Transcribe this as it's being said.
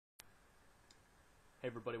Hey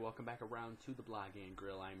everybody, welcome back around to the Blog and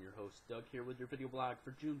Grill. I'm your host Doug here with your video blog for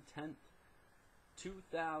June 10th,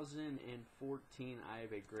 2014. I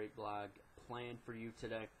have a great blog planned for you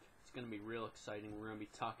today. It's going to be real exciting. We're going to be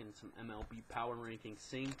talking some MLB Power Rankings,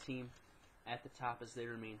 same team at the top as they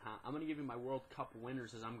remain hot. I'm going to give you my World Cup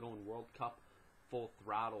winners as I'm going World Cup full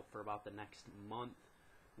throttle for about the next month.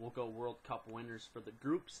 We'll go World Cup winners for the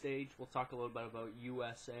group stage. We'll talk a little bit about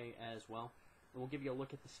USA as well. And we'll give you a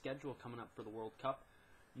look at the schedule coming up for the World Cup.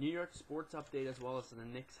 New York sports update, as well as the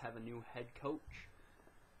Knicks have a new head coach.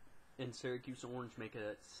 And Syracuse Orange make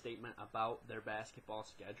a statement about their basketball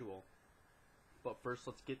schedule. But first,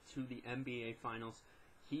 let's get to the NBA Finals.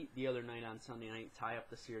 Heat the other night on Sunday night tie up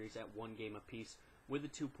the series at 1 game apiece with a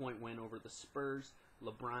 2-point win over the Spurs.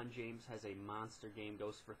 LeBron James has a monster game,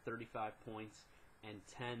 goes for 35 points and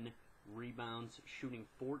 10 rebounds, shooting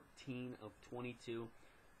 14 of 22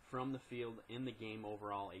 from the field in the game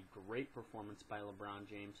overall. A great performance by LeBron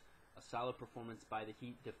James. A solid performance by the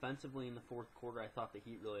Heat. Defensively in the fourth quarter, I thought the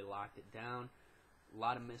Heat really locked it down. A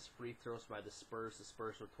lot of missed free throws by the Spurs. The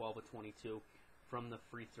Spurs were 12 of 22 from the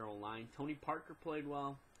free throw line. Tony Parker played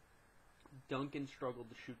well. Duncan struggled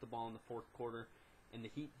to shoot the ball in the fourth quarter. And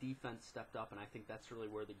the Heat defense stepped up, and I think that's really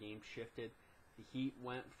where the game shifted. The Heat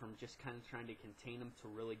went from just kind of trying to contain him to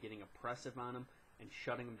really getting oppressive on him and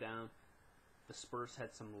shutting him down. The Spurs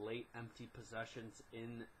had some late empty possessions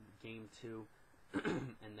in Game 2,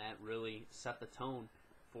 and that really set the tone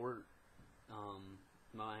for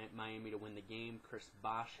Miami to win the game. Chris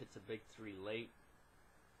Bosh hits a big three late.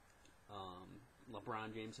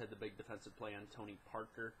 LeBron James had the big defensive play on Tony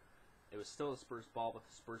Parker. It was still a Spurs ball, but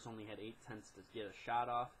the Spurs only had 8 tenths to get a shot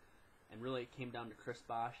off. And really it came down to Chris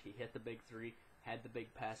Bosh. He hit the big three, had the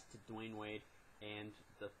big pass to Dwayne Wade, and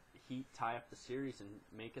the Heat tie up the series and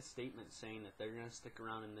make a statement saying that they're going to stick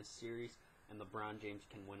around in this series, and LeBron James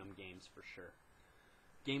can win them games for sure.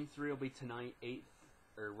 Game 3 will be tonight,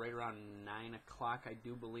 right around 9 o'clock, I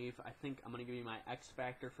do believe. I think I'm going to give you my X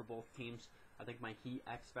Factor for both teams. I think my Heat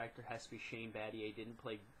X Factor has to be Shane Battier. Didn't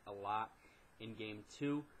play a lot in Game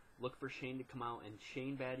 2. Look for Shane to come out, and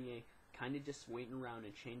Shane Battier kind of just waiting around,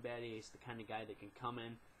 and Shane Battier is the kind of guy that can come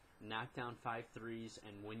in, knock down 5 threes,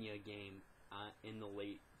 and win you a game in the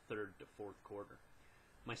late third to fourth quarter.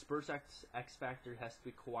 My Spurs X Factor has to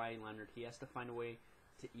be Kawhi Leonard. He has to find a way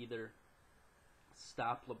to either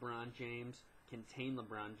stop LeBron James, contain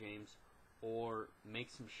LeBron James, or make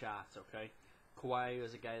some shots, okay? Kawhi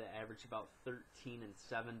is a guy that averaged about 13 and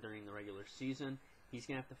 7 during the regular season. He's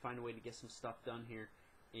going to have to find a way to get some stuff done here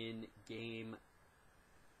in Game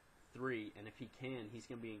 3, and if he can, he's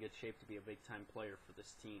going to be in good shape to be a big-time player for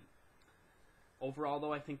this team. Overall,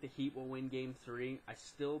 though, I think the Heat will win Game 3. I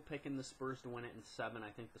still picking the Spurs to win it in 7. I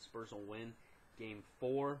think the Spurs will win Game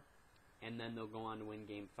 4, and then they'll go on to win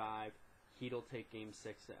Game 5. Heat will take Game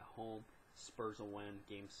 6 at home. Spurs will win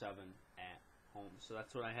Game 7 at home. So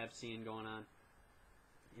that's what I have seen going on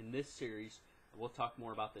in this series. We'll talk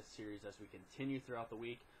more about this series as we continue throughout the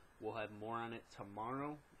week. We'll have more on it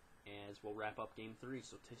tomorrow as we'll wrap up Game 3,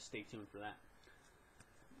 so stay tuned for that.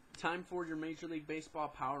 Time for your Major League Baseball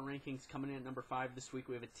Power Rankings. Coming in at number 5 this week,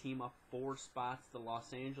 we have a team up 4 spots, the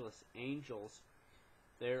Los Angeles Angels.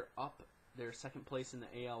 They're up. They're second place in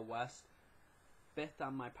the AL West. 5th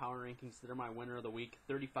on my Power Rankings. They're my winner of the week,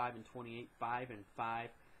 35 and 28, 5 and 5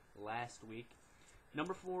 last week.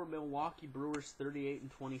 Number 4, Milwaukee Brewers, 38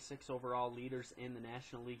 and 26 overall, leaders in the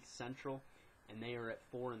National League Central, and they are at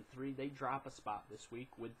 4 and 3. They drop a spot this week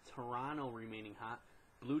with Toronto remaining hot.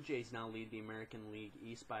 Blue Jays now lead the American League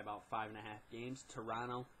East by about 5.5 games.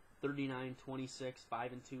 Toronto, 39-26,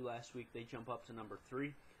 5 and 2 last week. They jump up to number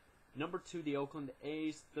 3. Number 2, the Oakland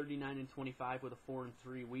A's, 39 and 25 with a 4 and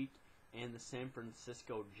 3 week, and the San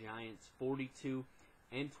Francisco Giants, 42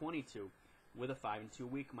 and 22 with a 5 and 2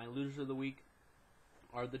 week. My losers of the week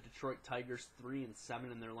are the Detroit Tigers, 3 and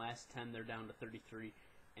 7 in their last 10. They're down to 33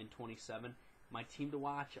 and 27. My team to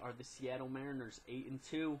watch are the Seattle Mariners, 8 and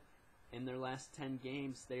 2. In their last 10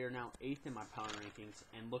 games, they are now 8th in my power rankings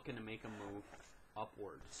and looking to make a move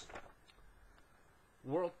upwards.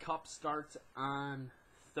 World Cup starts on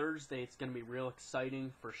Thursday. It's going to be real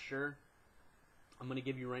exciting for sure. I'm going to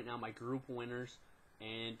give you right now my group winners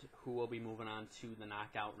and who will be moving on to the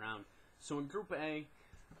knockout round. So in Group A,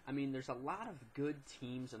 I mean, there's a lot of good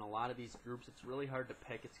teams in a lot of these groups. It's really hard to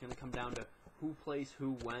pick. It's going to come down to who plays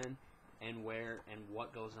who when and where and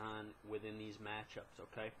what goes on within these matchups,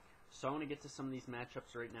 okay? So I want to get to some of these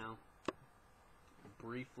matchups right now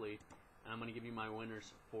briefly, and I'm going to give you my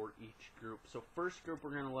winners for each group. So first group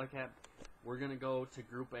we're going to look at, we're going to go to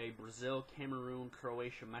Group A, Brazil, Cameroon,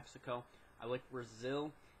 Croatia, Mexico. I like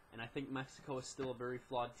Brazil and I think Mexico is still a very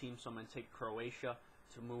flawed team, so I'm going to take Croatia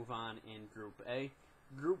to move on in Group A.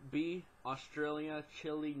 Group B, Australia,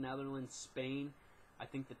 Chile, Netherlands, Spain. I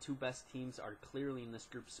think the two best teams are clearly in this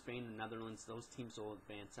group, Spain and Netherlands. Those teams will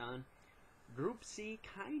advance on. Group C,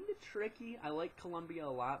 kind of tricky. I like Colombia a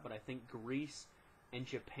lot, but I think Greece and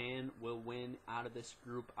Japan will win out of this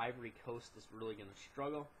group. Ivory Coast is really going to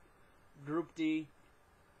struggle. Group D,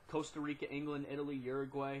 Costa Rica, England, Italy,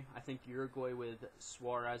 Uruguay. I think Uruguay with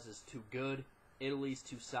Suarez is too good. Italy's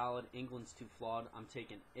too solid. England's too flawed. I'm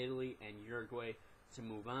taking Italy and Uruguay to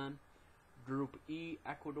move on. Group E,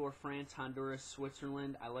 Ecuador, France, Honduras,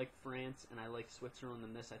 Switzerland. I like France and I like Switzerland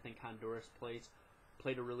in this. I think Honduras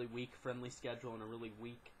played a really weak friendly schedule and a really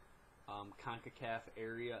weak CONCACAF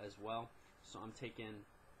area as well. So I'm taking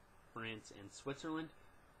France and Switzerland.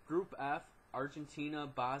 Group F, Argentina,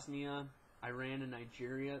 Bosnia, Iran, and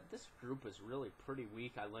Nigeria. This group is really pretty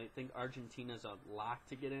weak. I think Argentina's a lock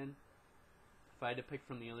to get in. If I had to pick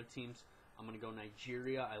from the other teams, I'm going to go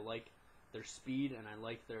Nigeria. I like their speed and I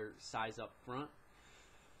like their size up front.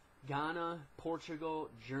 Ghana, Portugal,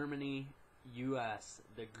 Germany, U.S.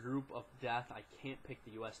 The group of death. I can't pick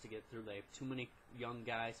the U.S. to get through. They have too many young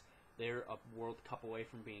guys. They're a World Cup away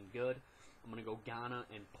from being good. I'm going to go Ghana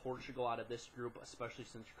and Portugal out of this group, especially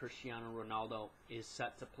since Cristiano Ronaldo is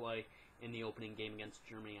set to play in the opening game against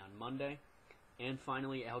Germany on Monday. And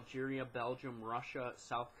finally, Algeria, Belgium, Russia,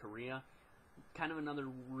 South Korea. Kind of another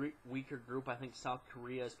weaker group. I think South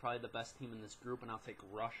Korea is probably the best team in this group, and I'll take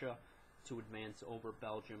Russia to advance over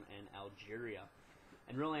Belgium and Algeria.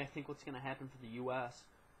 And really, I think what's going to happen for the U.S.,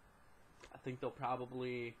 I think they'll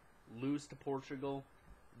probably lose to Portugal,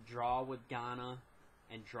 draw with Ghana,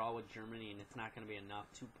 and draw with Germany, and it's not going to be enough.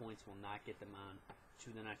 2 points will not get them on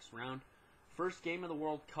to the next round. First game of the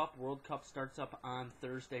World Cup. World Cup starts up on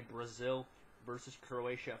Thursday. Brazil versus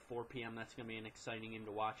Croatia at 4 p.m. That's going to be an exciting game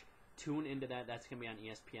to watch. Tune into that. That's going to be on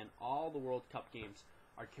ESPN. All the World Cup games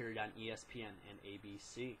are carried on ESPN and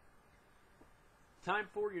ABC. Time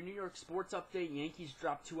for your New York sports update. Yankees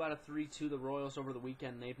dropped 2 out of 3 to the Royals over the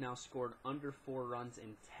weekend. They've now scored under 4 runs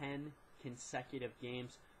in 10 consecutive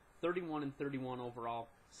games. 31-31 overall,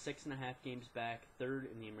 6.5 games back, third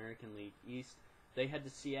in the American League East. They head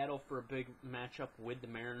to Seattle for a big matchup with the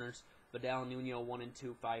Mariners. Vidal Nuno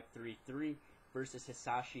 1-2, 5.33 versus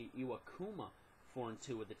Hisashi Iwakuma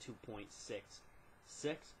 4-2 with a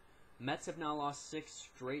 2.66. Mets have now lost 6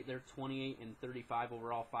 straight. They're 28-35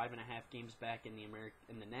 overall, 5.5 games back in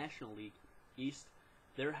the National League East.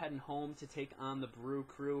 They're heading home to take on the Brew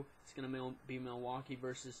Crew. It's going to be Milwaukee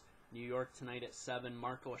versus New York tonight at 7.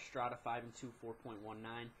 Marco Estrada 5-2,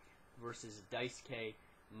 4.19 versus Daisuke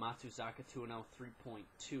Matsuzaka 2-0,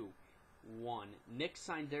 3.21. Knicks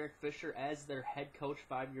signed Derek Fisher as their head coach,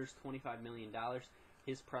 5 years, $25 million.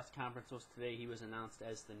 His press conference was today. He was announced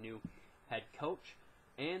as the new head coach.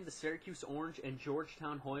 And the Syracuse Orange and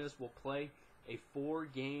Georgetown Hoyas will play a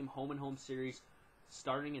 4-game home-and-home series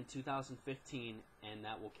starting in 2015, and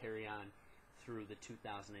that will carry on through the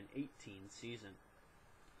 2018 season.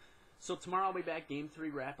 So tomorrow I'll be back, Game 3,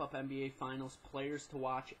 wrap-up NBA Finals, players to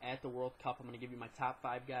watch at the World Cup. I'm going to give you my top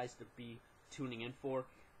 5 guys to be tuning in for.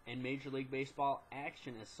 And Major League Baseball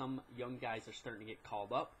action as some young guys are starting to get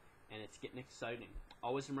called up, and it's getting exciting.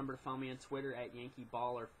 Always remember to follow me on Twitter at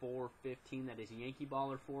YankeeBaller415. That is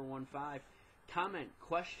YankeeBaller415. Comment,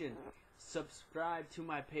 question, subscribe to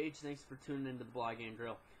my page. Thanks for tuning into the Blog Game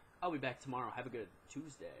Drill. I'll be back tomorrow. Have a good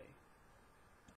Tuesday.